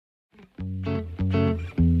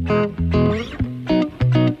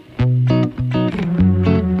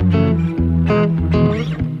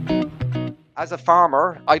As a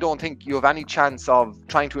farmer, I don't think you have any chance of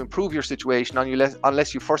trying to improve your situation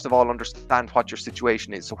unless you first of all understand what your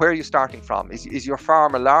situation is. So where are you starting from? Is your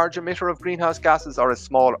farm a large emitter of greenhouse gases or a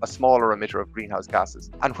smaller emitter of greenhouse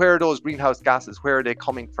gases? And where are those greenhouse gases? Where are they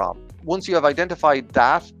coming from? Once you have identified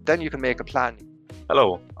that, then you can make a plan.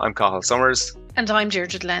 Hello, I'm Cathal Summers. And I'm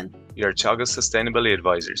Deirdre Glenn. You're Teagasc Sustainability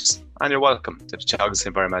Advisors, and you're welcome to the Teagasc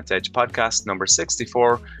Environment Edge podcast number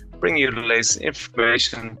 64, bringing you the latest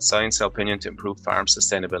information, science and opinion to improve farm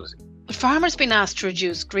sustainability. Farmers have been asked to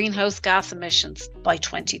reduce greenhouse gas emissions by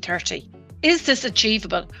 2030. Is this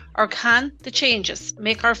achievable, or can the changes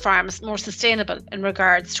make our farms more sustainable in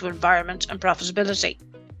regards to environment and profitability?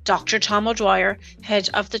 Dr. Tom O'Dwyer, head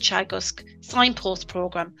of the Teagasc Signpost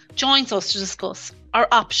Programme, joins us to discuss our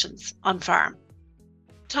options on farm.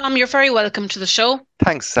 Tom, you're very welcome to the show.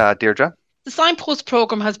 Thanks, Deirdre. The Signpost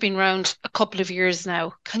Programme has been around a couple of years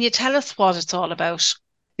now. Can you tell us what it's all about?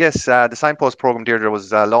 Yes, the Signpost Programme, Deirdre,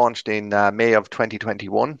 was launched in May of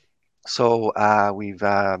 2021. So we've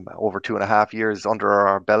over 2.5 years under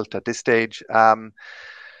our belt at this stage.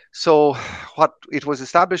 So what it was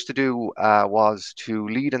established to do was to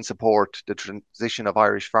lead and support the transition of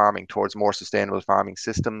Irish farming towards more sustainable farming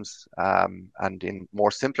systems. And in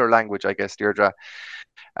more simpler language, I guess, Deirdre,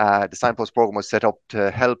 the Signpost Programme was set up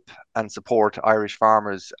to help and support Irish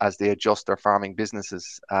farmers as they adjust their farming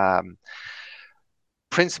businesses,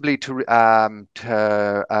 principally to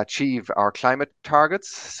achieve our climate targets,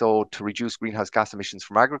 so to reduce greenhouse gas emissions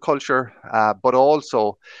from agriculture, but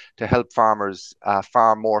also to help farmers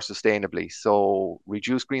farm more sustainably, so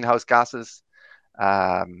reduce greenhouse gases,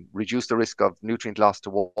 reduce the risk of nutrient loss to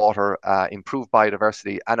water, improve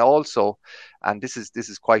biodiversity, and also, and this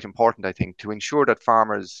is quite important, I think, to ensure that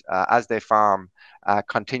farmers, as they farm,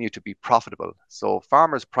 continue to be profitable. So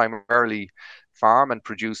farmers primarily farm and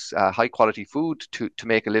produce high quality food to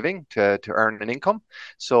make a living, to earn an income.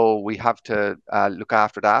 So we have to look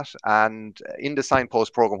after that. And in the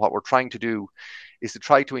Signpost Programme, what we're trying to do is to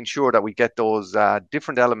try to ensure that we get those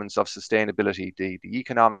different elements of sustainability, the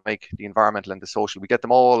economic, the environmental, and the social, we get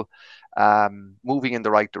them all moving in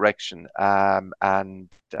the right direction, and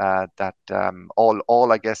that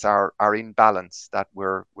all I guess are in balance, that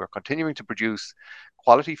we're continuing to produce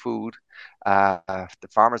quality food. The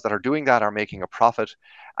farmers that are doing that are making a profit,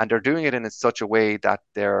 and they're doing it in such a way that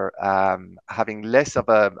they're having less of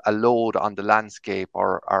a load on the landscape,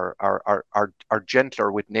 or are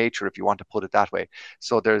gentler with nature, if you want to put it that way.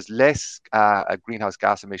 So there's less greenhouse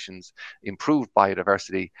gas emissions, improved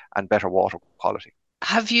biodiversity, and better water quality.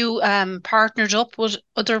 Have you partnered up with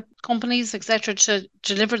other companies, etc., to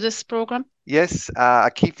deliver this programme? Yes, a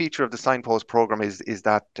key feature of the Signpost Programme is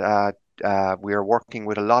that we are working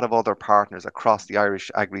with a lot of other partners across the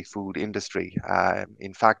Irish agri-food industry.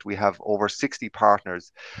 In fact, we have over 60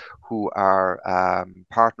 partners who are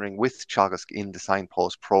partnering with Teagasc in the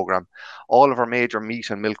Signpost Programme. All of our major meat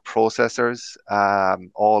and milk processors,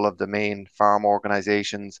 all of the main farm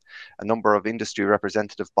organisations, a number of industry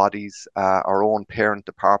representative bodies, our own parent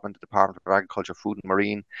department, the Department of Agriculture, Food and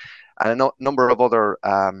Marine, and a number of other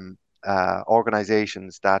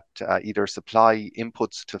organizations that either supply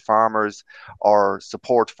inputs to farmers or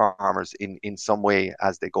support farmers in some way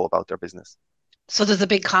as they go about their business. So there's a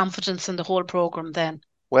big confidence in the whole programme then?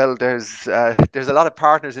 Well, there's a lot of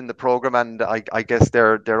partners in the programme, and I guess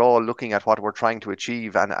they're all looking at what we're trying to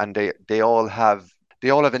achieve, and they all have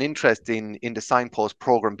an interest in the Signpost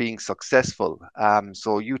Programme being successful.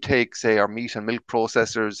 So you take, say, our meat and milk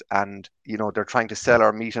processors, and they're trying to sell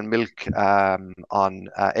our meat and milk on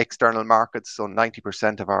external markets. So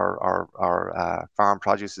 90% of our farm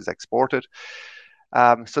produce is exported.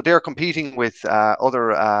 So they're competing with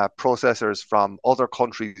other processors from other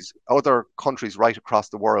countries right across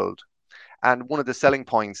the world. And one of the selling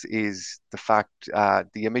points is the fact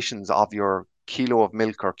the emissions of your kilo of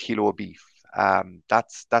milk or kilo of beef.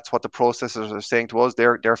 That's what the processors are saying to us.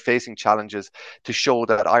 They're facing challenges to show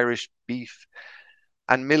that Irish beef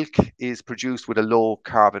and milk is produced with a low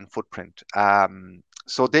carbon footprint.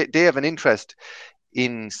 So they have an interest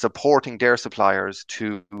in supporting their suppliers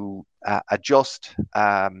to adjust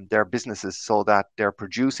their businesses so that they're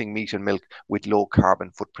producing meat and milk with low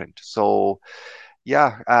carbon footprint. So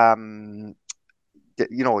the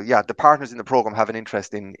partners in the programme have an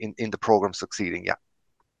interest in the programme succeeding. Yeah.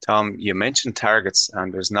 Tom, you mentioned targets,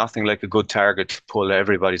 and there's nothing like a good target to pull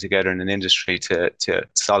everybody together in an industry to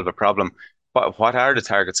solve a problem. What are the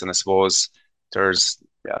targets? And I suppose there's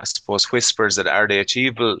whispers that, are they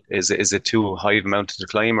achievable? Is it too high of a mountain to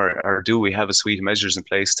climb, or do we have a suite of measures in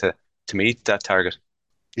place to meet that target?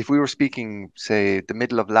 If we were speaking, say, the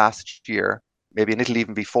middle of last year, maybe a little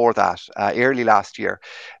even before that, early last year,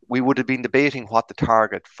 we would have been debating what the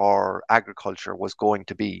target for agriculture was going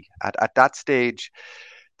to be. At that stage,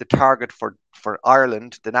 the target for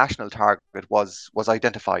Ireland, the national target, was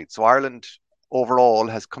identified. So Ireland overall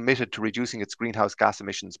has committed to reducing its greenhouse gas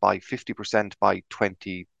emissions by 50% by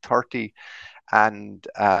 2030 and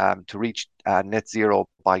to reach net zero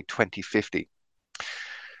by 2050.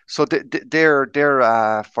 So they're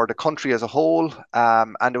for the country as a whole,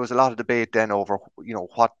 and there was a lot of debate then over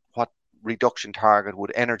what reduction target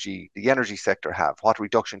would the energy sector have, what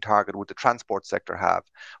reduction target would the transport sector have,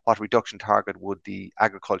 what reduction target would the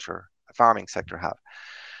agriculture farming sector have.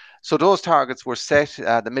 So those targets were set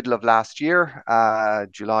the middle of last year,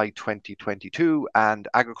 July 2022, and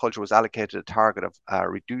agriculture was allocated a target of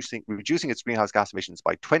reducing its greenhouse gas emissions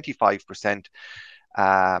by 25%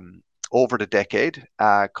 over the decade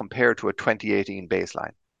compared to a 2018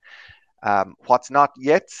 baseline. What's not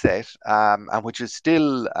yet set, and which is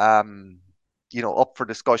still up for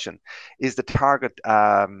discussion, is the target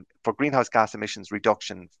for greenhouse gas emissions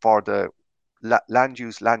reduction for the land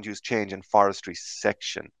use change and forestry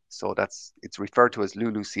section. So it's referred to as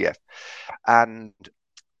LULUCF. And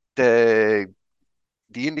the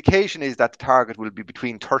indication is that the target will be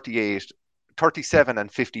between 37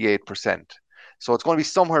 and 58%. So it's going to be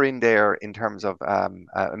somewhere in there in terms of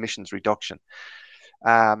emissions reduction.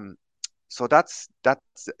 So that's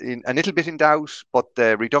a little bit in doubt, but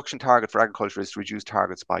the reduction target for agriculture is to reduce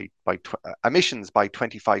targets by emissions by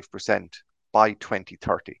 25% by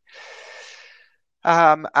 2030.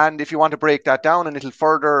 And if you want to break that down a little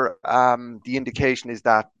further, the indication is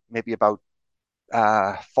that maybe about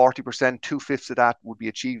 40%, 2/5 of that would be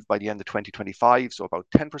achieved by the end of 2025, so about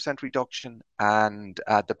 10% reduction, and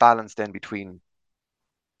the balance then between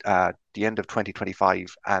the end of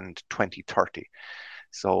 2025 and 2030.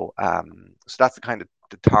 So that's the kind of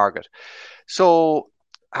the target. So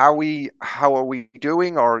how are we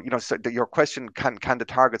doing? Or so your question, can the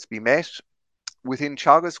targets be met? Within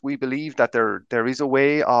Teagasc, we believe that there is a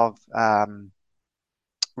way of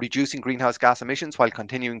reducing greenhouse gas emissions while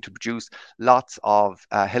continuing to produce lots of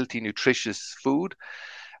healthy, nutritious food.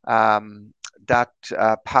 That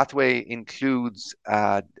pathway includes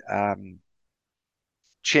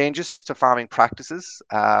changes to farming practices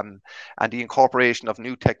and the incorporation of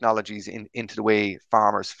new technologies into the way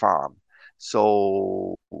farmers farm.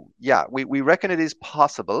 So yeah, we reckon it is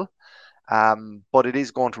possible. But it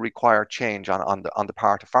is going to require change on the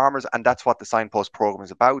part of farmers, and that's what the Signpost Programme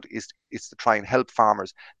is about. Is to try and help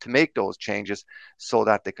farmers to make those changes so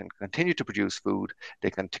that they can continue to produce food,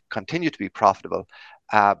 they can continue to be profitable,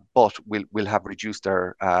 but will have reduced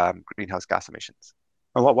their greenhouse gas emissions.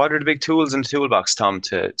 And what are the big tools in the toolbox, Tom,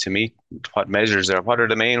 to meet what measures are? What are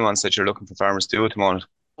the main ones that you're looking for farmers to do at the moment?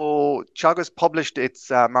 So Teagasc published its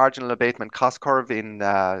marginal abatement cost curve in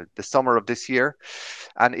the summer of this year,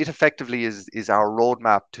 and it effectively is our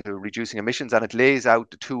roadmap to reducing emissions, and it lays out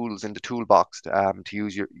the tools in the toolbox to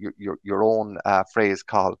use your own phrase,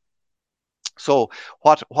 Carl. So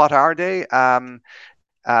what are they?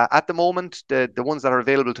 At the moment, the ones that are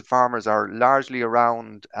available to farmers are largely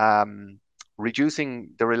around reducing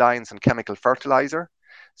the reliance on chemical fertilizer.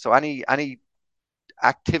 So any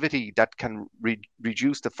activity that can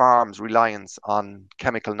reduce the farm's reliance on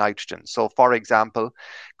chemical nitrogen. So, for example,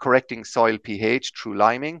 correcting soil pH through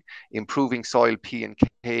liming, improving soil P and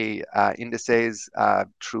K indices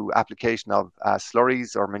through application of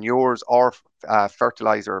slurries or manures or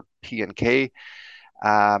fertilizer P and K,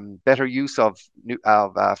 better use of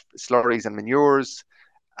slurries and manures,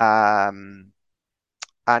 and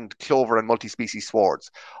clover and multi-species swards.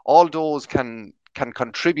 All those can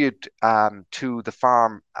contribute to the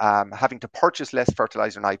farm having to purchase less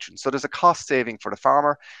fertilizer nitrogen. So there's a cost saving for the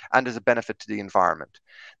farmer and there's a benefit to the environment.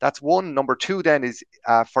 That's one. Number two then is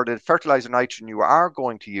for the fertilizer nitrogen you are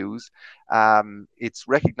going to use, it's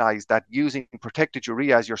recognized that using protected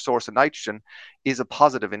urea as your source of nitrogen is a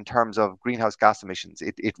positive in terms of greenhouse gas emissions.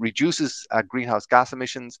 It reduces greenhouse gas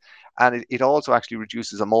emissions, and it also actually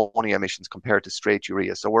reduces ammonia emissions compared to straight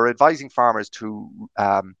urea. So we're advising farmers to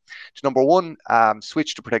number one,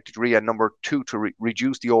 switch to protected urea, and number two, to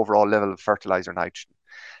reduce the overall level of fertilizer nitrogen.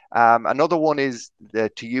 Another one is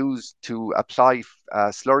to apply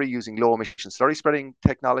slurry using low emission slurry spreading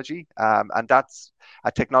technology, and that's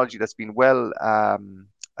a technology that's been well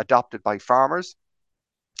adopted by farmers.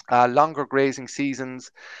 Longer grazing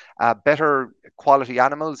seasons, better quality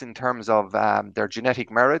animals in terms of their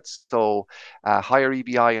genetic merits, so higher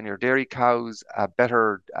EBI in your dairy cows,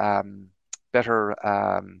 better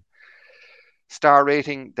star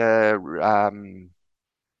rating, the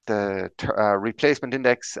replacement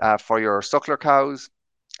index for your suckler cows,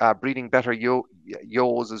 breeding better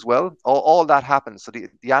yos as well. All that happens. So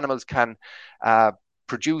the animals can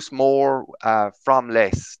produce more from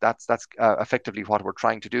less. That's effectively what we're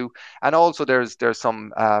trying to do. And also there's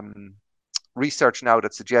some research now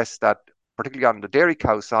that suggests that, particularly on the dairy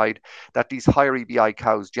cow side, that these higher EBI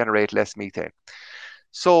cows generate less methane.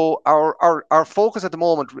 So our focus at the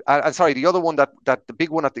moment, and sorry, the other one the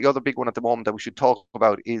other big one at the moment that we should talk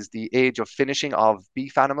about is the age of finishing of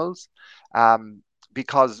beef animals,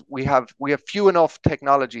 because we have few enough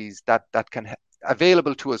technologies that can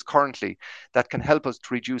available to us currently that can help us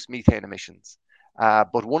to reduce methane emissions.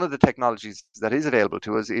 But one of the technologies that is available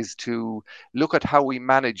to us is to look at how we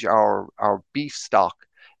manage our beef stock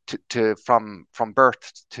from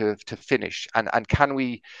birth to finish, and can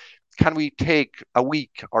we take a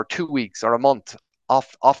week or 2 weeks or a month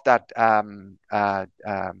off that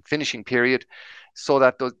finishing period, so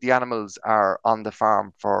that the animals are on the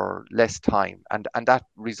farm for less time, and that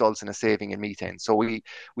results in a saving in methane. So we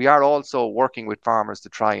are also working with farmers to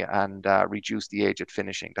try and reduce the age at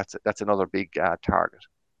finishing. That's another big target.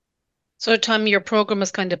 So, Tom, your program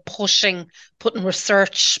is kind of putting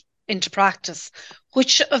research into practice.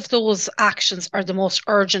 Which of those actions are the most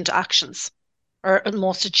urgent actions, or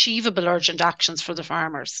most achievable urgent actions for the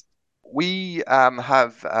farmers? We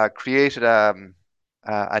have created a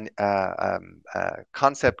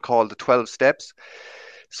concept called the 12 steps.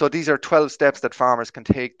 So these are 12 steps that farmers can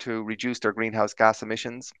take to reduce their greenhouse gas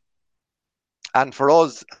emissions. And for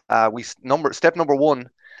us, step number one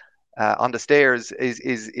on the stairs is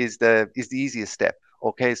the easiest step.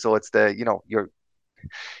 Okay, so it's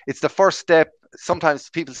it's the first step. Sometimes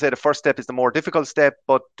people say the first step is the more difficult step,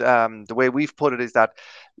 but the way we've put it is that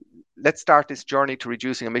let's start this journey to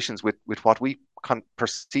reducing emissions with what we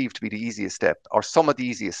perceive to be the easiest step, or some of the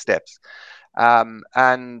easiest steps.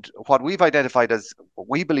 And what we've identified as what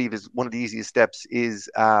we believe is one of the easiest steps is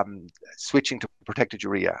switching to protected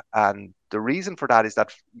urea. And the reason for that is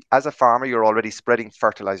that as a farmer, you're already spreading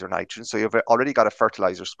fertilizer nitrogen, so you've already got a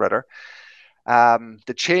fertilizer spreader.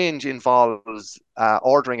 The change involves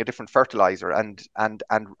ordering a different fertilizer and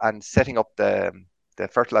setting up the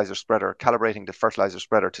fertilizer spreader, calibrating the fertilizer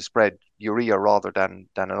spreader to spread urea rather than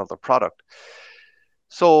another product.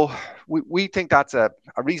 So we think that's a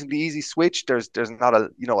reasonably easy switch. There's not a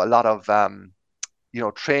lot of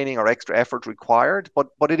training or extra effort required, but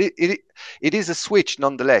it is a switch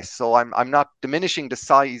nonetheless. So I'm not diminishing the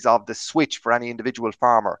size of the switch for any individual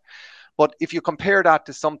farmer. But if you compare that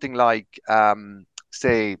to something like,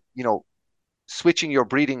 say, switching your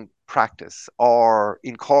breeding practice or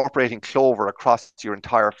incorporating clover across your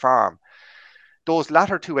entire farm, those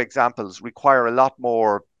latter two examples require a lot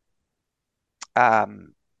more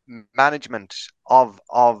management of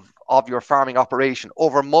your farming operation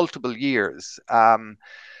over multiple years.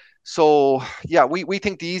 So yeah, we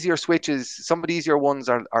think the easier switches, some of the easier ones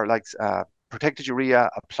are like protected urea,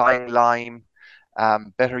 applying lime,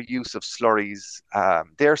 better use of slurries.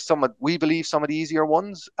 We believe some of the easier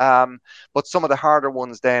ones, but some of the harder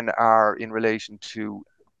ones then are in relation to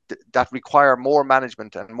that require more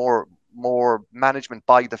management and more management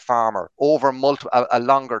by the farmer over a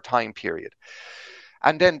longer time period.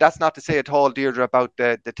 And then that's not to say at all, Deirdre, about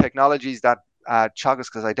the technologies that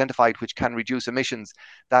Teagasc has identified which can reduce emissions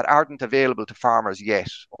that aren't available to farmers yet.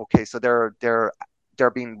 Okay, so they're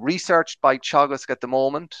being researched by Teagasc at the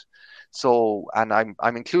moment. So, and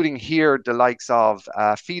I'm including here the likes of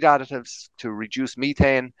feed additives to reduce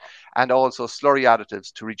methane, and also slurry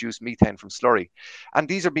additives to reduce methane from slurry. And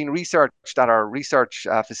these are being researched at our research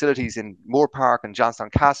facilities in Moore Park and Johnstown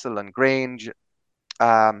Castle and Grange.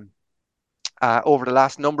 Over the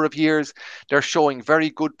last number of years, they're showing very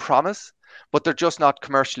good promise, but they're just not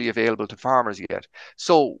commercially available to farmers yet.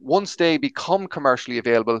 So once they become commercially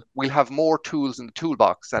available, we'll have more tools in the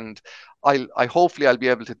toolbox, and hopefully I'll be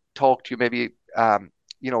able to talk to you maybe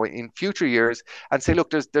in future years and say,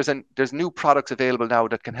 look, there's new products available now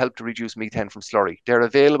that can help to reduce methane from slurry. They're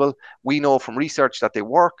available. We know from research that they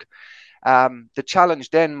work. The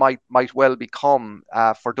challenge then might well become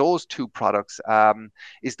for those two products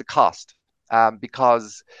is the cost.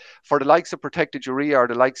 Because for the likes of protected urea or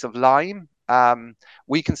the likes of lime,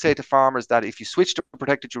 we can say to farmers that if you switch to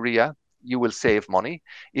protected urea, you will save money.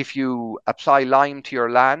 If you apply lime to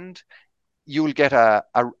your land, you will get a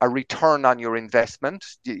return on your investment.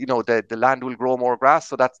 The land will grow more grass,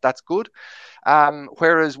 so that's good.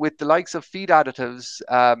 Whereas with the likes of feed additives,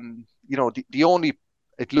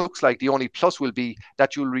 it looks like the only plus will be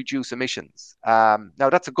that you'll reduce emissions. Now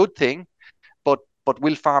that's a good thing, but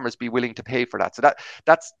will farmers be willing to pay for that? So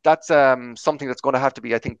that's something that's going to have to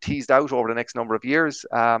be, I think, teased out over the next number of years.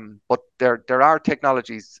 But there are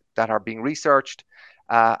technologies that are being researched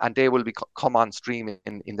and they will come on stream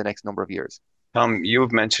in the next number of years. Tom,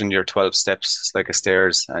 you've mentioned your 12 steps. It's like a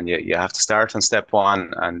stairs, and you have to start on step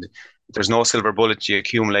one, and there's no silver bullet. You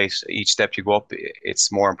accumulate each step you go up,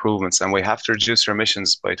 it's more improvements, and we have to reduce our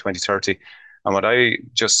emissions by 2030. And what I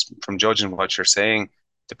just from judging what you're saying,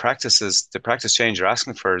 the practice change you're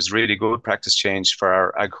asking for is really good practice change for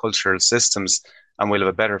our agricultural systems, and we'll have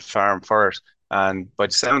a better farm for it. And by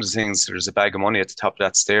the sound of things, there's a bag of money at the top of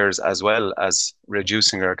that stairs, as well as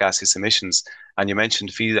reducing our gaseous emissions. And you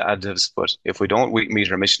mentioned feed additives, but if we don't meet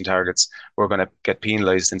our emission targets, we're going to get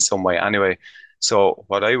penalised in some way anyway. So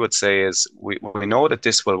what I would say is we know that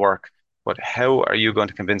this will work, but how are you going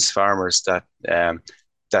to convince farmers that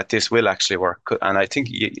that this will actually work? And I think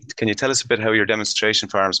can you tell us a bit how your demonstration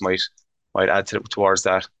farms might add towards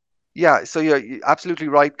that? Yeah, so you're absolutely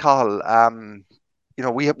right, Cathal.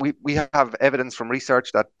 We have evidence from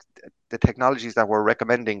research that the technologies that we're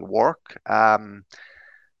recommending work.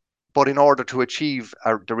 But in order to achieve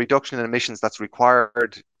the reduction in emissions that's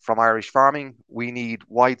required from Irish farming, we need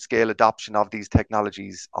wide-scale adoption of these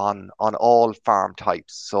technologies on all farm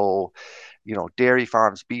types. So, dairy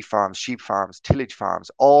farms, beef farms, sheep farms, tillage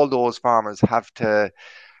farms, all those farmers have to,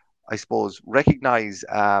 I suppose, recognize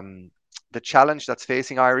the challenge that's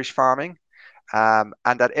facing Irish farming, and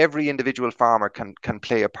that every individual farmer can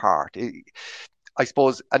play a part. I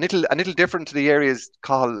suppose a little different to the areas,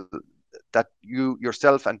 Cathal, that you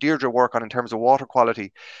yourself and Deirdre work on in terms of water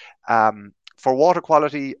quality. For water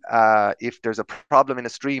quality, if there's a problem in a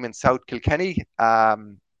stream in South Kilkenny,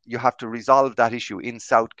 you have to resolve that issue in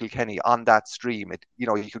South Kilkenny on that stream.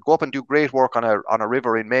 You could go up and do great work on a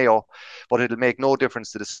river in Mayo, but it'll make no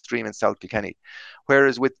difference to the stream in South Kilkenny.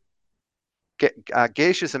 Whereas with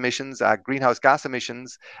gaseous emissions, greenhouse gas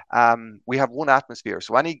emissions, we have one atmosphere.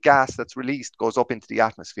 So any gas that's released goes up into the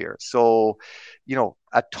atmosphere. So,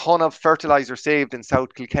 a ton of fertilizer saved in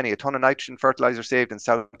South Kilkenny, a ton of nitrogen fertilizer saved in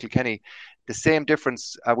South Kilkenny, the same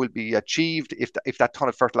difference will be achieved if that ton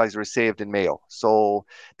of fertilizer is saved in Mayo. So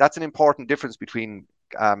that's an important difference between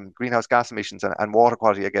greenhouse gas emissions and water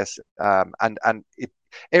quality, I guess.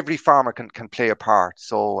 Every farmer can play a part.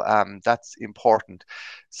 So that's important.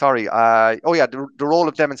 Sorry. The role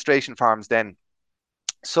of demonstration farms then.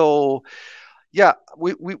 So, yeah,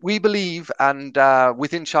 we believe, and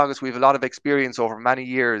within Teagasc, we have a lot of experience over many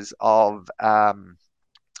years of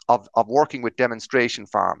working with demonstration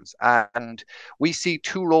farms. And we see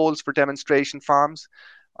two roles for demonstration farms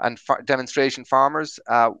and demonstration farmers.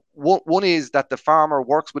 One is that the farmer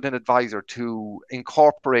works with an advisor to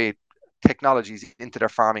incorporate technologies into their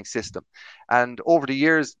farming system. And over the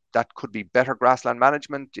years, that could be better grassland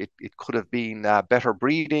management. It could have been better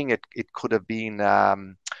breeding. It could have been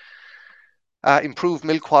improved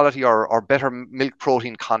milk quality or better milk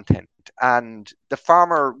protein content. And the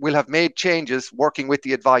farmer will have made changes working with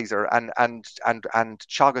the advisor, and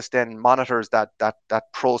Teagasc then monitors that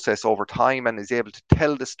process over time and is able to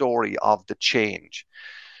tell the story of the change.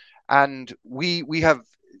 And we have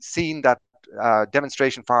seen that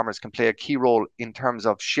demonstration farmers can play a key role in terms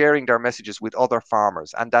of sharing their messages with other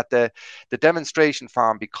farmers, and that the demonstration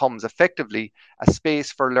farm becomes effectively a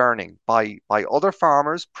space for learning by other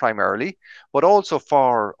farmers primarily, but also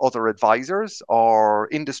for other advisors or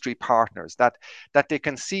industry partners, that they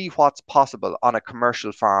can see what's possible on a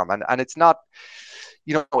commercial farm. And it's not,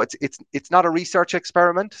 it's not a research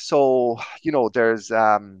experiment. So, there's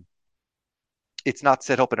it's not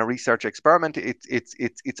set up in a research experiment.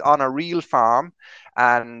 It's on a real farm,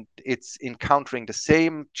 and it's encountering the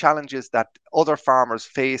same challenges that other farmers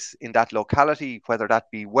face in that locality, whether that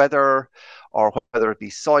be weather, or whether it be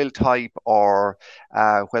soil type, or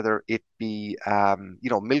whether it be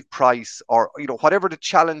milk price, or whatever the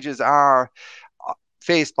challenges are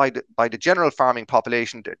faced by the general farming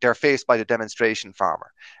population, they're faced by the demonstration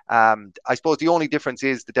farmer. I suppose the only difference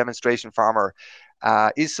is the demonstration farmer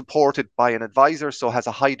is supported by an advisor, so has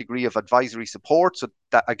a high degree of advisory support. So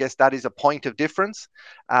I guess that is a point of difference.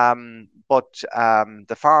 But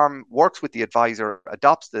the farm works with the advisor,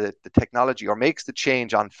 adopts the technology or makes the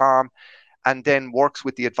change on farm, and then works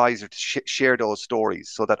with the advisor to share those stories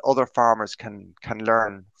so that other farmers can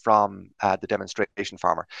learn from the demonstration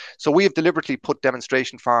farmer. So we have deliberately put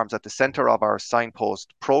demonstration farms at the center of our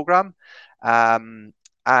Signpost program, and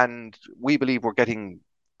we believe we're getting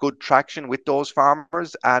good traction with those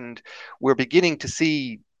farmers, and we're beginning to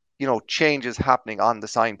see changes happening on the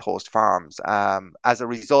Signpost farms as a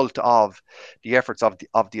result of the efforts of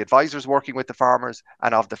the advisors working with the farmers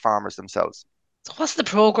and of the farmers themselves. So what's the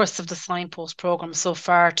progress of the Signpost programme so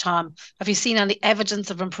far, Tom? Have you seen any evidence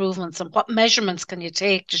of improvements, and what measurements can you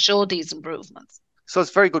take to show these improvements? So it's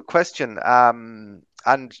a very good question.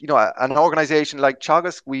 and an organization like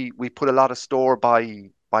Teagasc, we put a lot of store by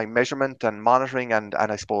measurement and monitoring and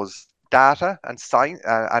I suppose data and science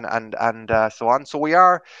and so on. So we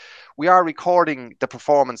are recording the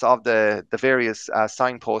performance of the various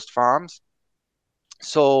signpost farms,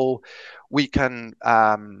 so we can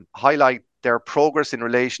highlight their progress in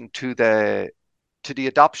relation to the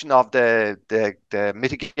adoption of the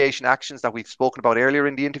mitigation actions that we've spoken about earlier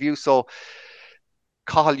in the interview. So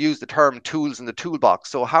Cathal used the term tools in the toolbox.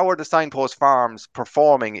 So how are the signpost farms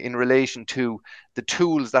performing in relation to the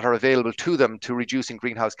tools that are available to them to reducing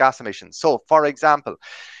greenhouse gas emissions? So for example,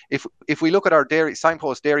 if we look at our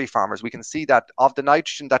signpost dairy farmers, we can see that of the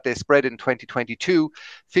nitrogen that they spread in 2022,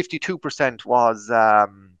 52%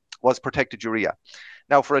 was protected urea.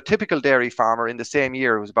 Now, for a typical dairy farmer in the same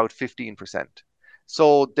year, it was about 15%.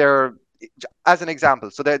 So as an example,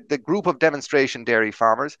 so the group of demonstration dairy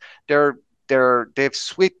farmers, they're they've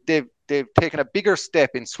taken a bigger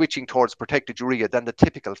step in switching towards protected urea than the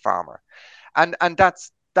typical farmer, and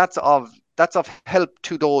that's of help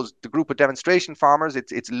to the group of demonstration farmers.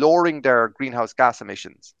 It's lowering their greenhouse gas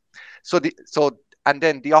emissions. And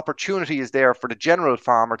then the opportunity is there for the general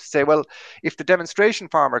farmer to say, well, if the demonstration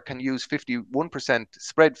farmer can use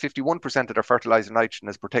 51% of their fertilizer nitrogen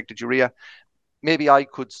as protected urea, maybe I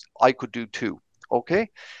could do too. Okay.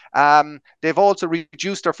 They've also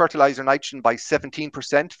reduced their fertilizer nitrogen by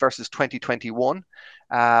 17% versus 2021.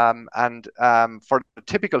 And for the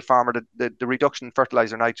typical farmer, the reduction in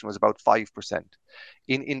fertilizer nitrogen was about 5%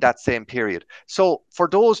 in that same period. So for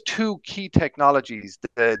those two key technologies,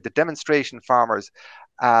 the demonstration farmers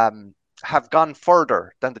have gone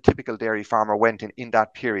further than the typical dairy farmer went in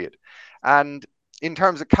that period. And in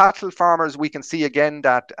terms of cattle farmers, we can see again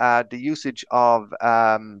that the usage of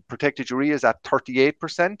protected urea is at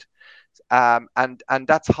 38%, and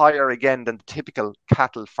that's higher again than the typical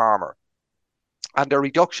cattle farmer. And the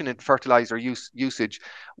reduction in fertilizer usage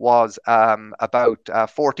was about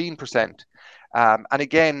 14%, and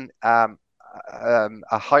again a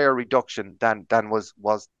higher reduction than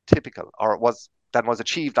was typical, or than was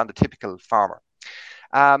achieved on the typical farmer.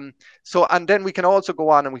 And then we can also go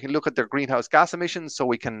on and we can look at their greenhouse gas emissions. So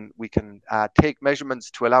we can take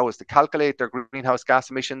measurements to allow us to calculate their greenhouse gas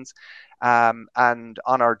emissions. And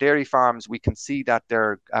on our dairy farms, we can see that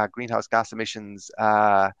their greenhouse gas emissions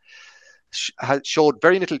showed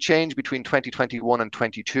very little change between 2021 and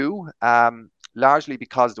 22, largely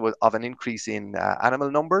because of an increase in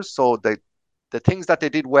animal numbers. So the things that they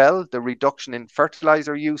did well, the reduction in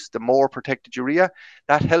fertilizer use, the more protected urea,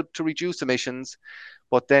 that helped to reduce emissions.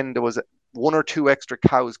 But then there was one or two extra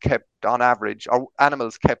cows kept on average, or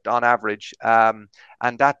animals kept on average, and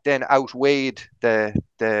that then outweighed the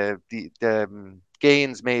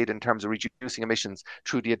gains made in terms of reducing emissions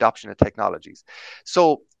through the adoption of technologies.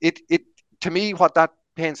 So it to me, what that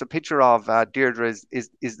paints a picture of, Deirdre, is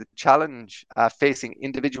the challenge facing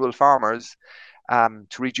individual farmers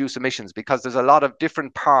to reduce emissions, because there's a lot of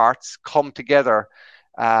different parts come together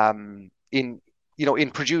in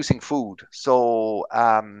producing food. So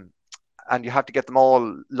and you have to get them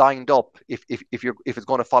all lined up if it's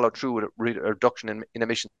going to follow through with a reduction in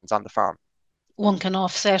emissions on the farm. One can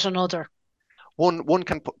offset another. One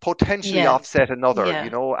can potentially offset another,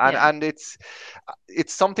 and it's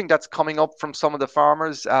something that's coming up from some of the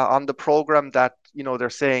farmers on the program, that they're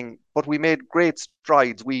saying, but we made great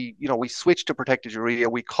strides. We switched to protected urea.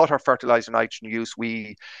 We cut our fertilizer nitrogen use.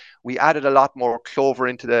 We added a lot more clover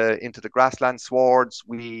into the grassland swards.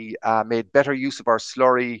 We made better use of our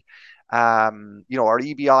slurry. Our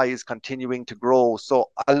EBI is continuing to grow. So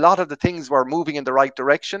a lot of the things were moving in the right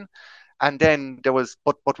direction. And then there was,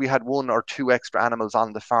 but we had one or two extra animals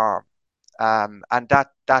on the farm, and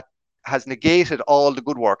that has negated all the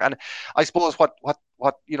good work. And I suppose what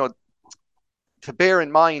to bear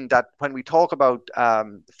in mind, that when we talk about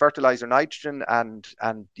fertilizer nitrogen and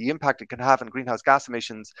the impact it can have on greenhouse gas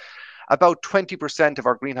emissions, about 20% of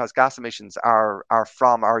our greenhouse gas emissions are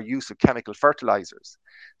from our use of chemical fertilizers.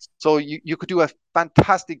 So you could do a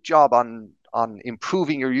fantastic job on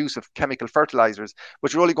improving your use of chemical fertilizers,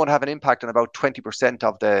 but you're only going to have an impact on about 20%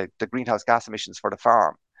 of the greenhouse gas emissions for the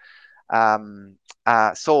farm.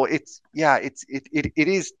 So it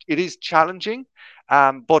is challenging,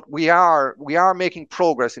 but we are making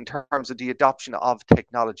progress in terms of the adoption of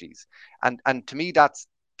technologies, and to me that's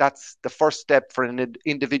the first step for an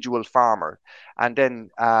individual farmer, and then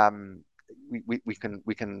we can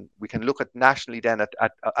look at nationally then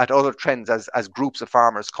at other trends as groups of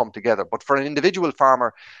farmers come together. But for an individual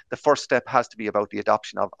farmer, the first step has to be about the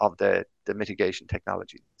adoption of the mitigation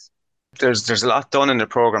technologies. There's a lot done in the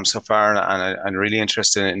program so far, and I'm really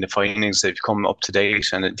interested in the findings that have come up to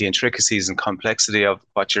date and the intricacies and complexity of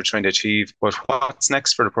what you're trying to achieve. But what's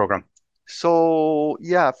next for the program? So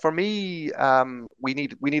yeah, for me, we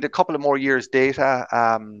need a couple of more years data,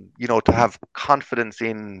 to have confidence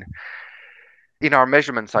in our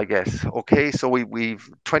measurements, I guess. Okay, so we've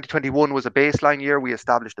 2021 was a baseline year. We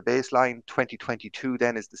established a baseline. 2022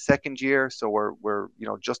 then is the second year, so we're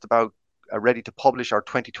just about ready to publish our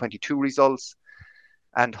 2022 results,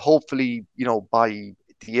 and hopefully, by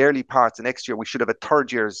the early parts of next year, we should have a third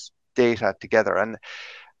year's data together. And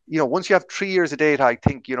once you have 3 years of data, I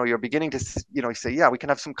think, you're beginning to, say, yeah, we can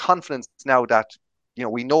have some confidence now that,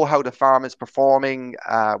 we know how the farm is performing.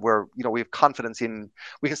 We have confidence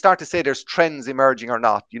we can start to say there's trends emerging or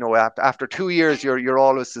not. After 2 years, you're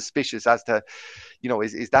always suspicious as to,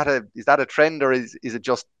 is that a trend, or is it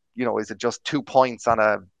just, is it just 2 points on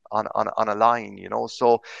a line,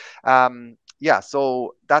 So, yeah,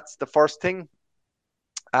 so that's the first thing.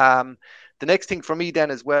 The next thing for me then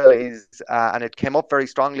as well is, and it came up very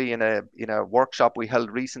strongly in a workshop we held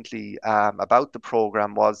recently about the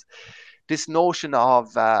program, was this notion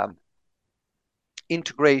of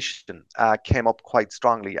integration came up quite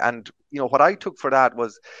strongly. And what I took for that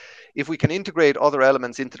was, if we can integrate other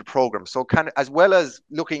elements into the program, so as well as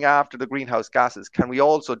looking after the greenhouse gases, can we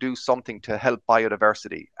also do something to help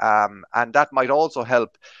biodiversity? And that might also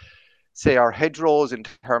help, say, our hedgerows, in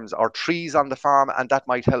terms of our trees on the farm, and that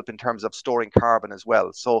might help in terms of storing carbon as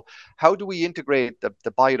well. So how do we integrate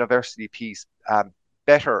the biodiversity piece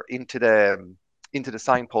better into the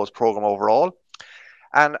Signpost program overall?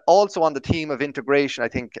 And also, on the theme of integration, I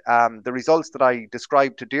think the results that I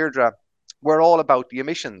described to Deirdre were all about the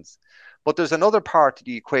emissions. But there's another part to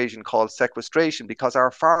the equation called sequestration, because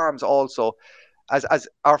our farms also, as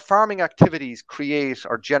our farming activities create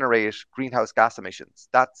or generate greenhouse gas emissions.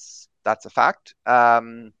 That's a fact.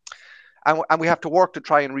 And we have to work to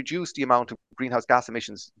try and reduce the amount of greenhouse gas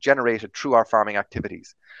emissions generated through our farming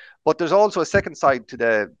activities. But there's also a second side to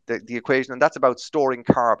the equation, and that's about storing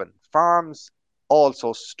carbon. Farms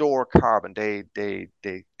also store carbon. They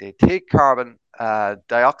take carbon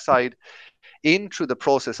dioxide in through the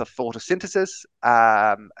process of photosynthesis.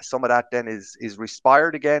 Some of that then is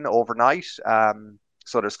respired again overnight.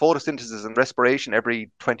 So there's photosynthesis and respiration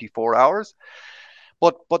every 24 hours.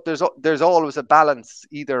 But there's always a balance,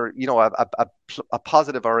 either a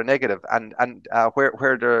positive or a negative, and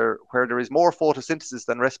where there is more photosynthesis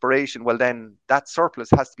than respiration, well, then that surplus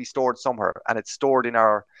has to be stored somewhere, and it's stored in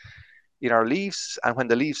our leaves, and when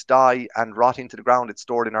the leaves die and rot into the ground, it's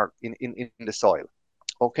stored in the soil.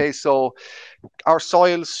 Okay, so our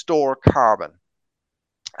soils store carbon.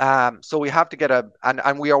 So we have to get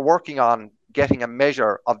and we are working on getting a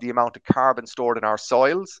measure of the amount of carbon stored in our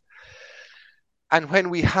soils. And when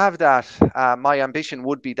we have that, my ambition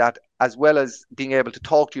would be that, as well as being able to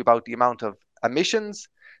talk to you about the amount of emissions,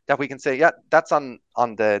 that we can say, yeah, that's on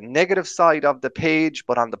the negative side of the page,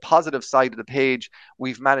 but on the positive side of the page,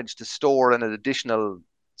 we've managed to store an additional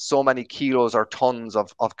so many kilos or tons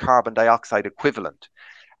of carbon dioxide equivalent.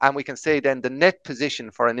 And we can say then the net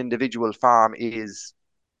position for an individual farm is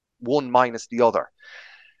one minus the other.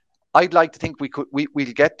 I'd like to think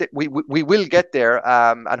we'll get there. We will get there,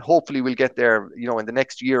 and hopefully we'll get there. In the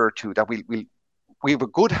next year or two, that we have a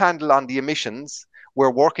good handle on the emissions.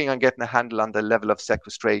 We're working on getting a handle on the level of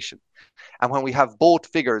sequestration, and when we have both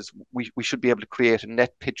figures, we should be able to create a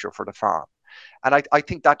net picture for the farm. And I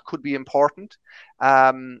think that could be important.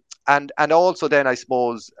 And also then, I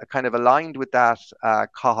suppose, kind of aligned with that,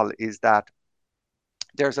 Cathal, is that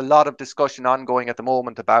there's a lot of discussion ongoing at the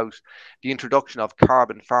moment about the introduction of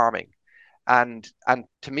carbon farming. And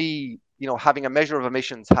to me, having a measure of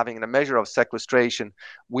emissions, having a measure of sequestration,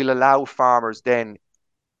 will allow farmers then,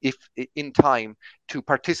 if in time, to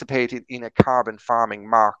participate in a carbon farming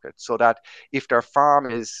market, so that if their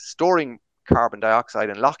farm is storing carbon dioxide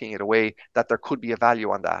and locking it away, that there could be a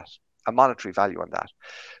value on that, a monetary value on that.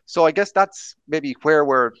 So I guess that's maybe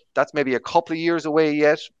that's maybe a couple of years away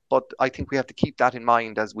yet, but I think we have to keep that in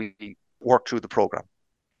mind as we work through the program.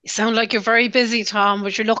 You sound like you're very busy, Tom,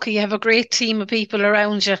 but you're lucky you have a great team of people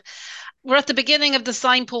around you. We're at the beginning of the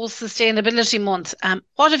Signpost Sustainability Month.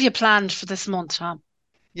 What have you planned for this month, Tom?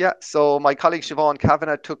 Yeah, so my colleague Siobhan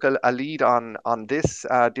Kavanagh took a lead on this,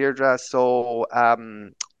 Deirdre. So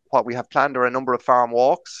what we have planned are a number of farm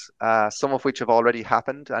walks, some of which have already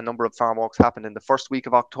happened. A number of farm walks happened in the first week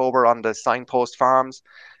of October on the Signpost farms.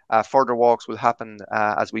 Further walks will happen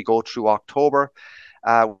as we go through October.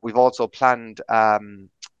 We've also planned to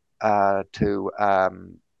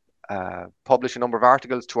publish a number of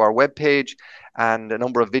articles to our webpage and a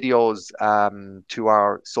number of videos to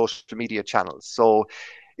our social media channels. So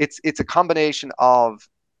it's a combination of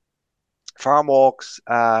farm walks,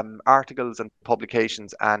 articles and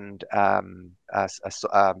publications, and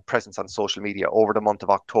presence on social media over the month of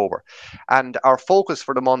October. And our focus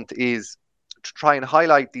for the month is to try and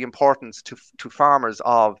highlight the importance to farmers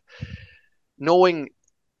of knowing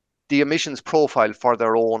the emissions profile for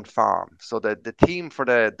their own farm. So the theme for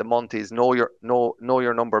the month is know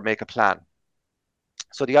your number, make a plan.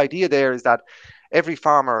 So the idea there is that every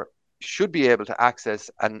farmer should be able to access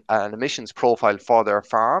an emissions profile for their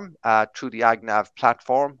farm through the AgNav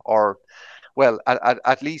platform, or well,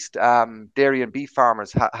 at least dairy and beef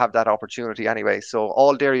farmers have that opportunity anyway. So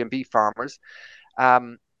all dairy and beef farmers.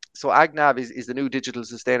 So AgNav is the new digital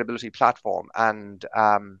sustainability platform, and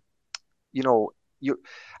you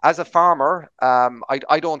as a farmer,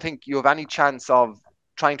 I don't think you have any chance of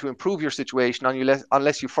trying to improve your situation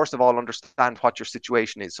unless you first of all understand what your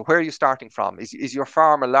situation is. So where are you starting from? Is your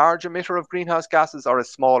farm a large emitter of greenhouse gases or a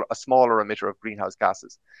smaller emitter of greenhouse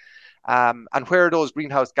gases? And where are those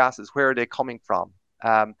greenhouse gases? Where are they coming from?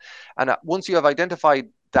 And once you have identified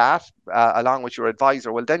that along with your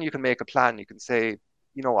advisor, well, then you can make a plan. You can say,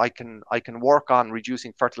 I can work on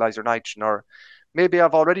reducing fertilizer nitrogen, or maybe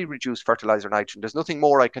I've already reduced fertilizer nitrogen. There's nothing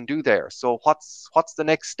more I can do there. So what's the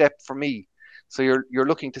next step for me? So you're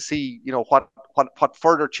looking to see, what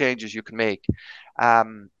further changes you can make.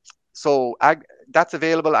 So that's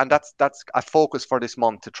available, and that's a focus for this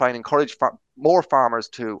month, to try and encourage more farmers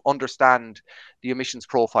to understand the emissions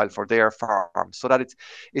profile for their farm, so that it's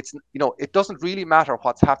it doesn't really matter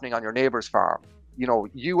what's happening on your neighbour's farm.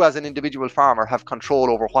 You as an individual farmer have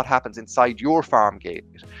control over what happens inside your farm gate.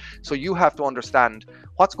 So you have to understand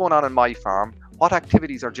what's going on in my farm, what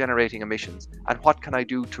activities are generating emissions, and what can I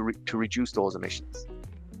do to reduce those emissions.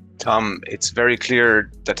 Tom, it's very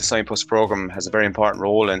clear that the Signpost Programme has a very important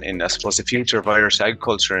role in I suppose, the future of Irish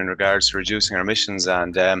agriculture in regards to reducing our emissions.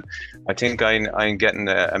 And I think I'm getting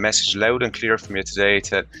a message loud and clear from you today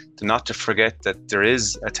to not to forget that there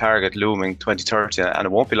is a target looming 2030, and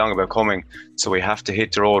it won't be long about coming. So we have to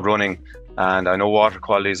hit the road running. And I know water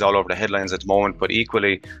quality is all over the headlines at the moment, but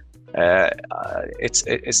equally,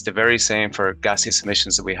 it's the very same for gaseous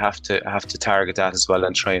emissions, that we have to target that as well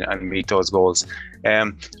and try and meet those goals.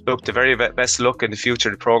 Look, the very best luck in the future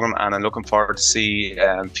of the programme, and I'm looking forward to see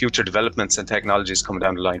future developments and technologies coming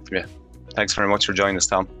down the line from you. Thanks very much for joining us,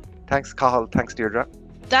 Tom. Thanks, Cathal. Thanks, Deirdre.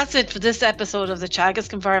 That's it for this episode of the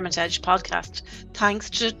Teagasc Environment Edge podcast. Thanks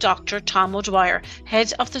to Dr. Tom O'Dwyer,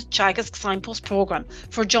 head of the Teagasc Signpost Programme,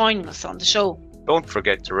 for joining us on the show. Don't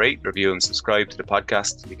forget to rate, review and subscribe to the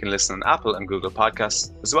podcast. You can listen on Apple and Google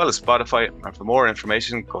Podcasts, as well as Spotify. And for more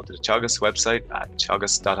information, go to the Teagasc website at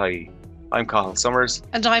teagasc.ie. I'm Cathal Summers.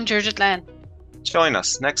 And I'm Deirdre Glenn. Join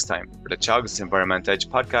us next time for the Teagasc Environment Edge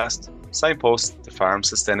podcast, Signpost to Farm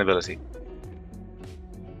Sustainability.